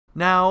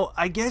Now,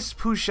 I guess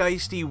Pooh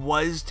Shiesty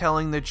was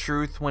telling the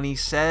truth when he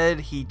said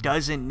he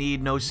doesn't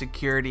need no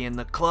security in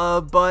the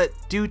club, but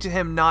due to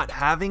him not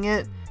having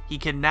it, he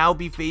can now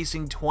be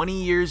facing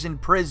 20 years in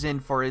prison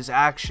for his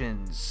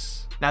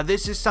actions. Now,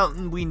 this is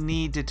something we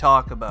need to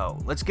talk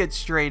about. Let's get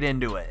straight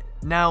into it.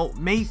 Now,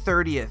 May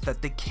 30th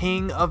at the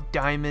King of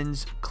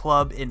Diamonds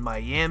club in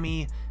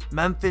Miami,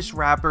 Memphis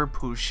rapper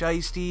Pooh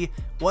Shiesty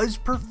was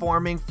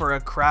performing for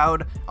a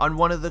crowd on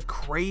one of the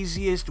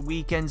craziest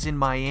weekends in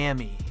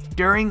Miami.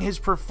 During his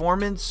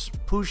performance,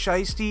 Pooh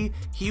Shiesty,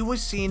 he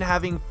was seen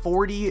having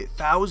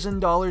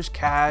 $40,000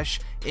 cash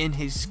in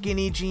his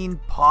skinny jean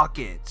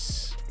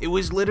pockets. It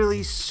was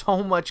literally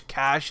so much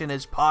cash in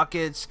his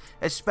pockets,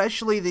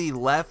 especially the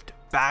left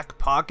back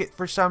pocket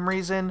for some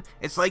reason.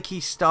 It's like he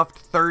stuffed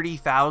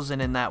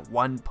 30,000 in that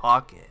one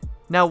pocket.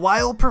 Now,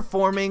 while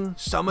performing,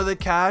 some of the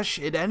cash,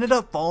 it ended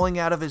up falling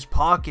out of his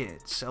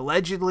pockets.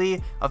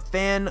 Allegedly, a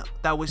fan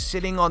that was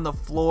sitting on the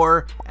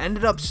floor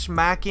ended up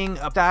smacking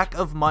a stack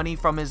of money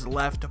from his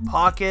left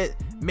pocket,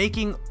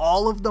 making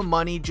all of the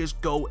money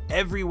just go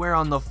everywhere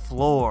on the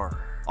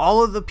floor.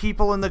 All of the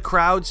people in the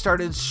crowd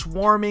started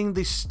swarming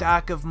the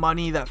stack of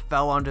money that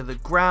fell onto the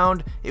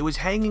ground. It was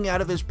hanging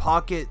out of his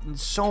pocket and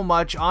so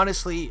much,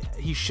 honestly,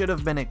 he should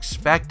have been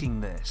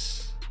expecting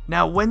this.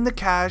 Now, when the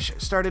cash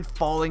started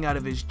falling out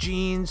of his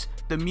jeans,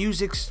 the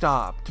music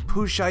stopped.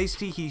 Pooh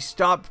Shiesty, he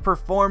stopped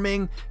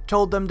performing,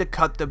 told them to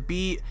cut the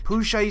beat.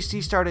 Pooh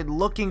Shiesty started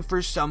looking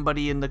for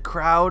somebody in the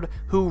crowd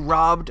who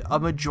robbed a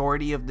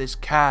majority of this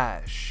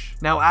cash.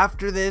 Now,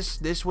 after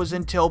this was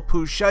until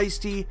Pooh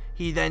Shiesty,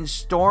 he then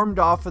stormed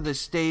off of the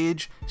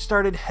stage,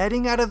 started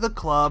heading out of the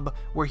club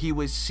where he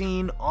was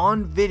seen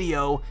on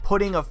video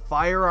putting a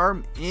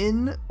firearm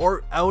in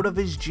or out of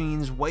his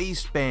jeans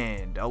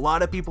waistband. A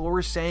lot of people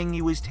were saying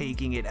he was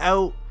taking it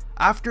out.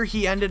 After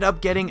he ended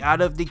up getting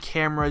out of the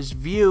camera's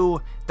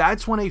view,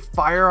 that's when a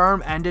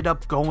firearm ended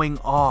up going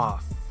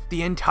off.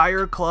 The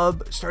entire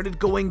club started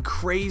going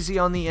crazy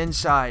on the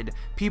inside.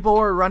 People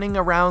were running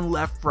around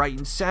left, right,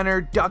 and center,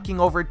 ducking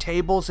over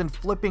tables and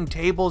flipping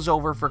tables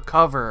over for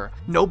cover.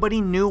 Nobody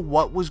knew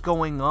what was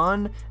going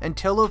on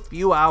until a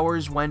few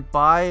hours went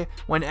by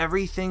when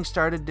everything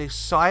started to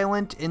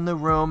silent in the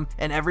room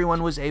and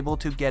everyone was able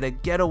to get a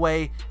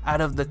getaway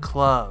out of the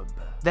club.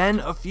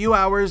 Then, a few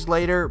hours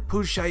later,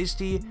 Pooh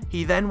Shiesty,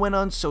 he then went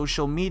on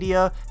social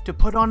media to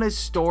put on his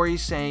story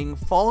saying,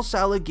 "False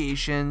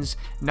allegations,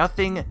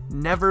 nothing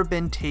never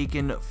been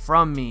taken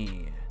from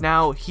me."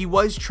 Now, he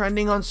was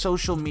trending on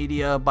social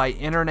media by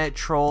internet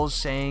trolls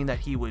saying that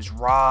he was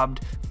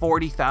robbed,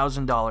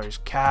 $40,000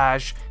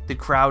 cash, the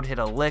crowd hit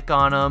a lick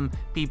on him,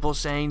 people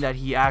saying that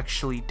he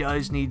actually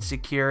does need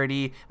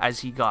security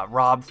as he got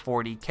robbed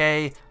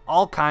 40K,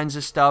 all kinds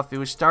of stuff. It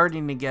was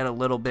starting to get a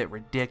little bit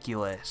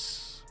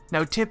ridiculous.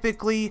 Now,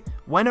 typically,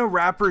 when a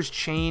rapper's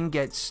chain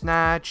gets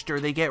snatched or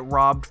they get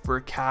robbed for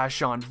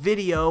cash on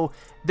video,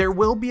 there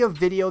will be a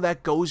video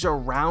that goes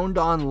around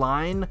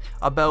online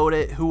about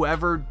it,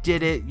 whoever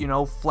did it, you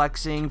know,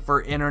 flexing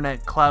for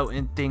internet clout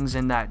and things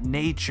in that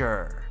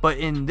nature. But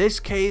in this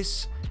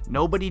case,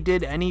 nobody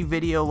did any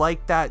video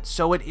like that,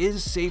 so it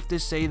is safe to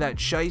say that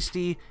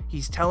Shiesty,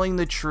 he's telling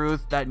the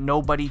truth that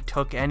nobody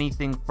took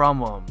anything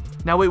from him.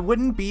 Now, it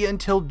wouldn't be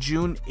until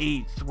June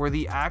 8th where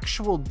the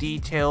actual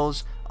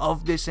details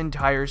of this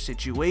entire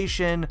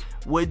situation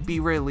would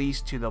be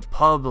released to the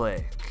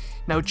public.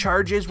 Now,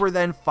 charges were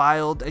then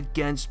filed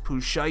against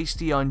Pooh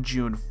Shiesty on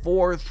June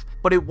 4th,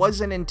 but it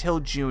wasn't until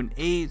June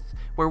 8th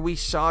where we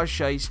saw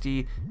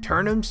Shiesty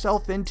turn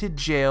himself into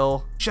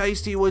jail.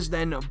 Shiesty was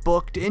then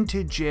booked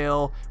into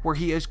jail where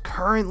he is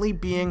currently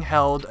being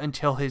held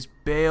until his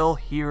bail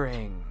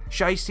hearing.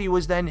 Shiesty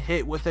was then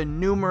hit with a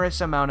numerous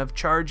amount of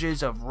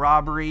charges of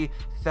robbery,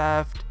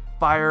 theft,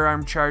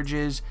 firearm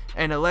charges,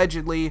 and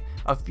allegedly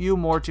a few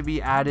more to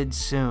be added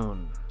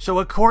soon. So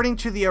according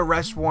to the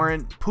arrest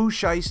warrant, Pooh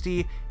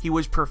Shiesty, he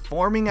was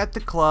performing at the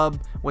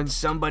club when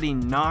somebody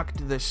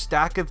knocked the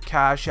stack of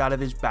cash out of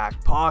his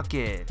back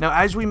pocket. Now,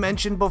 as we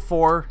mentioned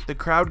before, the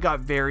crowd got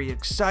very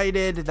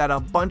excited that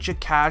a bunch of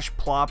cash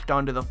plopped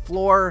onto the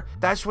floor.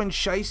 That's when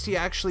Shiesty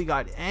actually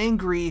got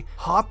angry,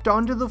 hopped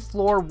onto the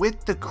floor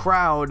with the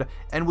crowd,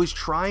 and was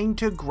trying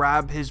to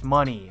grab his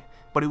money,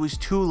 but it was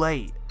too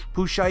late.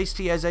 Pooh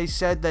Shiesty, as I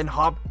said, then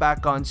hopped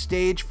back on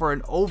stage for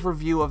an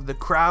overview of the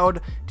crowd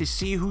to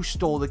see who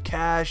stole the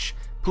cash.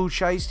 Pooh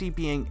Shiesty,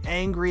 being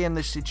angry in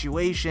the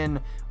situation,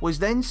 was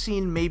then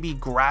seen maybe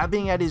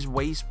grabbing at his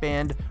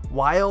waistband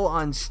while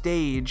on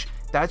stage.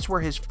 That's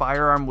where his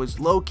firearm was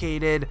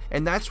located,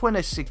 and that's when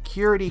a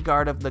security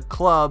guard of the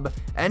club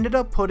ended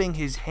up putting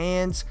his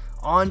hands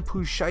on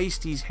Pooh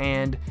Shiesty's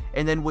hand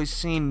and then was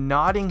seen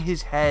nodding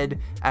his head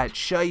at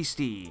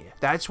Shiesty.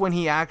 That's when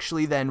he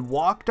actually then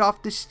walked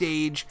off the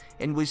stage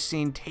and was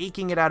seen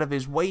taking it out of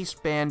his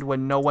waistband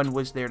when no one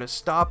was there to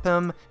stop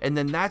him, and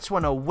then that's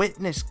when a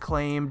witness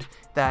claimed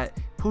that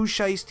Pooh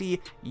Shiesty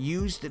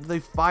used the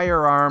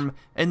firearm,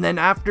 and then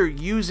after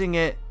using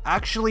it,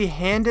 actually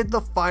handed the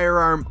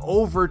firearm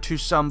over to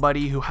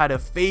somebody who had a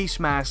face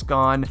mask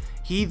on.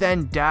 He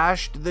then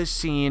dashed the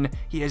scene.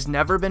 He has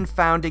never been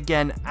found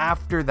again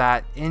after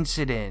that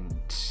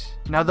incident.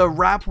 Now, the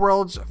rap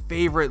world's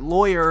favorite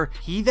lawyer,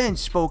 he then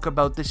spoke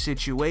about the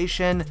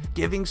situation,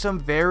 giving some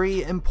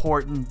very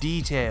important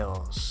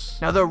details.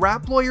 Now, the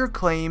rap lawyer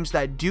claims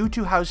that due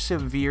to how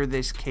severe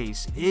this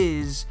case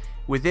is,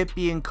 with it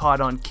being caught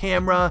on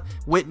camera,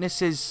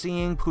 witnesses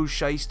seeing Pooh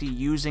Shiesty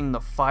using the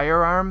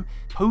firearm,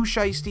 Pooh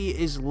Shiesty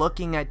is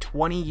looking at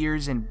 20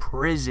 years in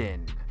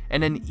prison.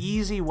 And an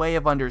easy way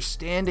of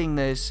understanding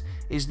this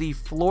is the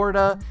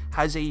Florida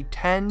has a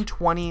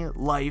 10-20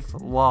 life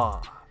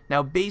law.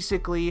 Now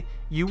basically,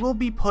 you will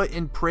be put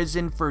in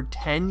prison for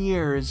 10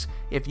 years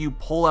if you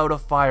pull out a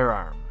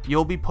firearm.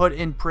 You'll be put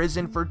in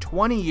prison for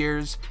 20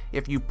 years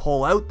if you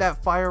pull out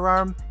that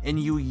firearm and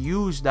you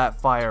use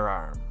that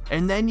firearm.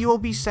 And then you will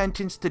be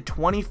sentenced to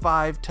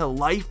 25 to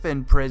life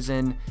in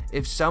prison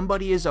if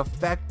somebody is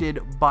affected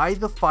by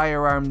the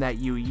firearm that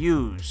you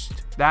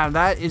used. Now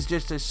that is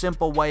just a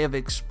simple way of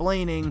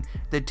explaining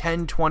the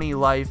 10-20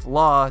 life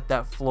law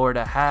that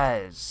Florida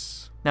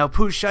has. Now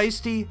Pooh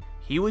Shiesty,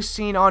 he was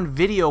seen on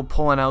video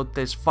pulling out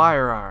this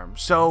firearm,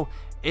 so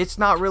it's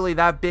not really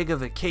that big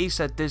of a case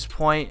at this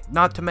point.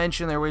 Not to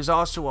mention there was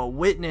also a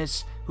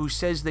witness who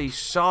says they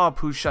saw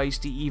Pooh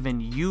Shiesty even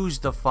use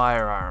the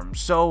firearm.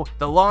 So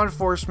the law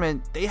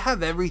enforcement, they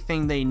have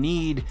everything they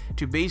need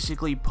to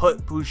basically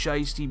put Pooh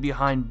Shiesty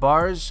behind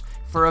bars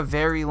for a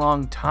very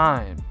long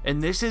time.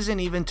 And this isn't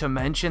even to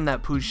mention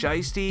that Pooh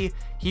Shiesty,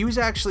 he was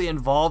actually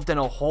involved in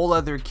a whole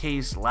other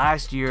case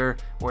last year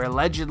where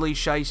allegedly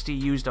Shiesty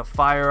used a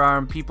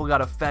firearm, people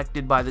got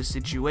affected by the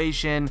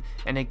situation,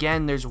 and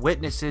again there's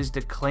witnesses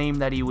to claim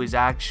that he was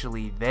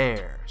actually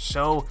there.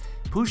 So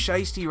Pooh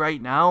Shiesty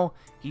right now,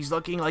 he's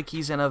looking like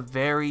he's in a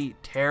very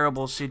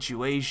terrible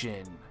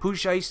situation. Pooh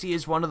Shiesty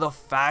is one of the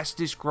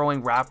fastest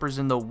growing rappers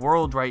in the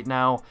world right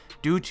now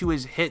due to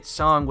his hit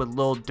song with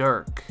Lil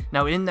Durk.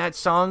 Now in that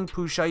song,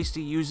 Pooh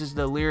Shiesty uses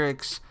the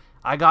lyrics,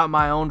 "I got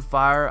my own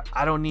fire,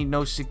 I don't need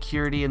no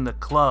security in the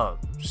club."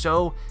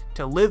 So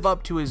to live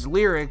up to his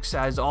lyrics,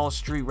 as all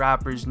street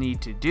rappers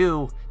need to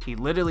do, he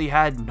literally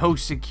had no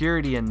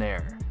security in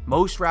there.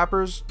 Most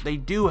rappers, they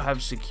do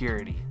have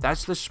security.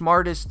 That's the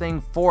smartest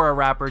thing for a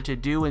rapper to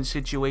do in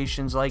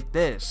situations like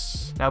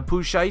this. Now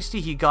Pooh Shiesty,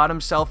 he got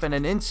himself in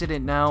an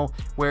incident now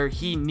where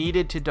he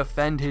needed to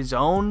defend his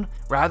own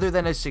rather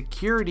than a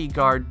security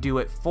guard do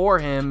it for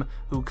him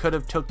who could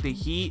have took the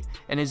heat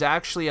and is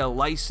actually a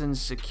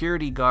licensed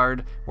security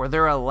guard where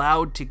they're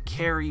allowed to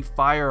carry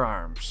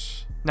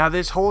firearms. Now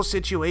this whole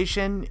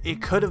situation, it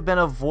could have been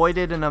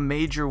avoided in a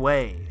major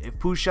way if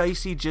Pooh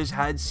Shiesty just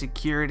had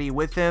security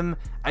with him,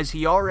 as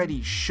he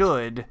already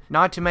should,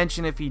 not to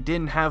mention if he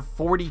didn't have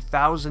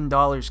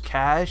 $40,000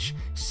 cash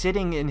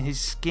sitting in his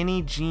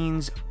skinny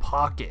jeans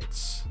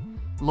pockets.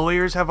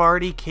 Lawyers have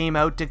already came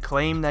out to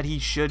claim that he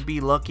should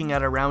be looking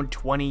at around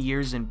 20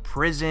 years in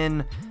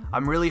prison.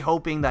 I'm really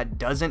hoping that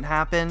doesn't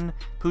happen.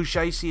 Pooh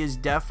Shiesty is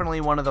definitely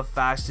one of the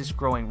fastest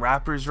growing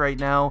rappers right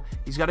now.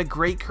 He's got a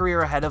great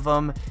career ahead of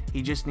him.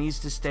 He just needs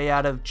to stay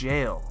out of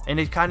jail. And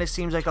it kind of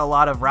seems like a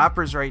lot of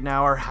rappers right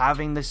now are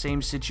having the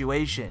same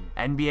situation.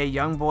 NBA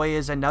Youngboy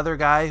is another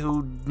guy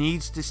who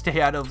needs to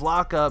stay out of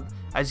lockup,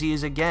 as he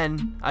is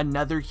again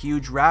another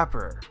huge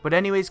rapper. But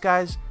anyways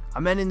guys,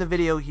 I'm ending the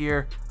video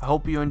here. I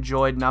hope you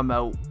enjoyed and I'm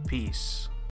out. Peace.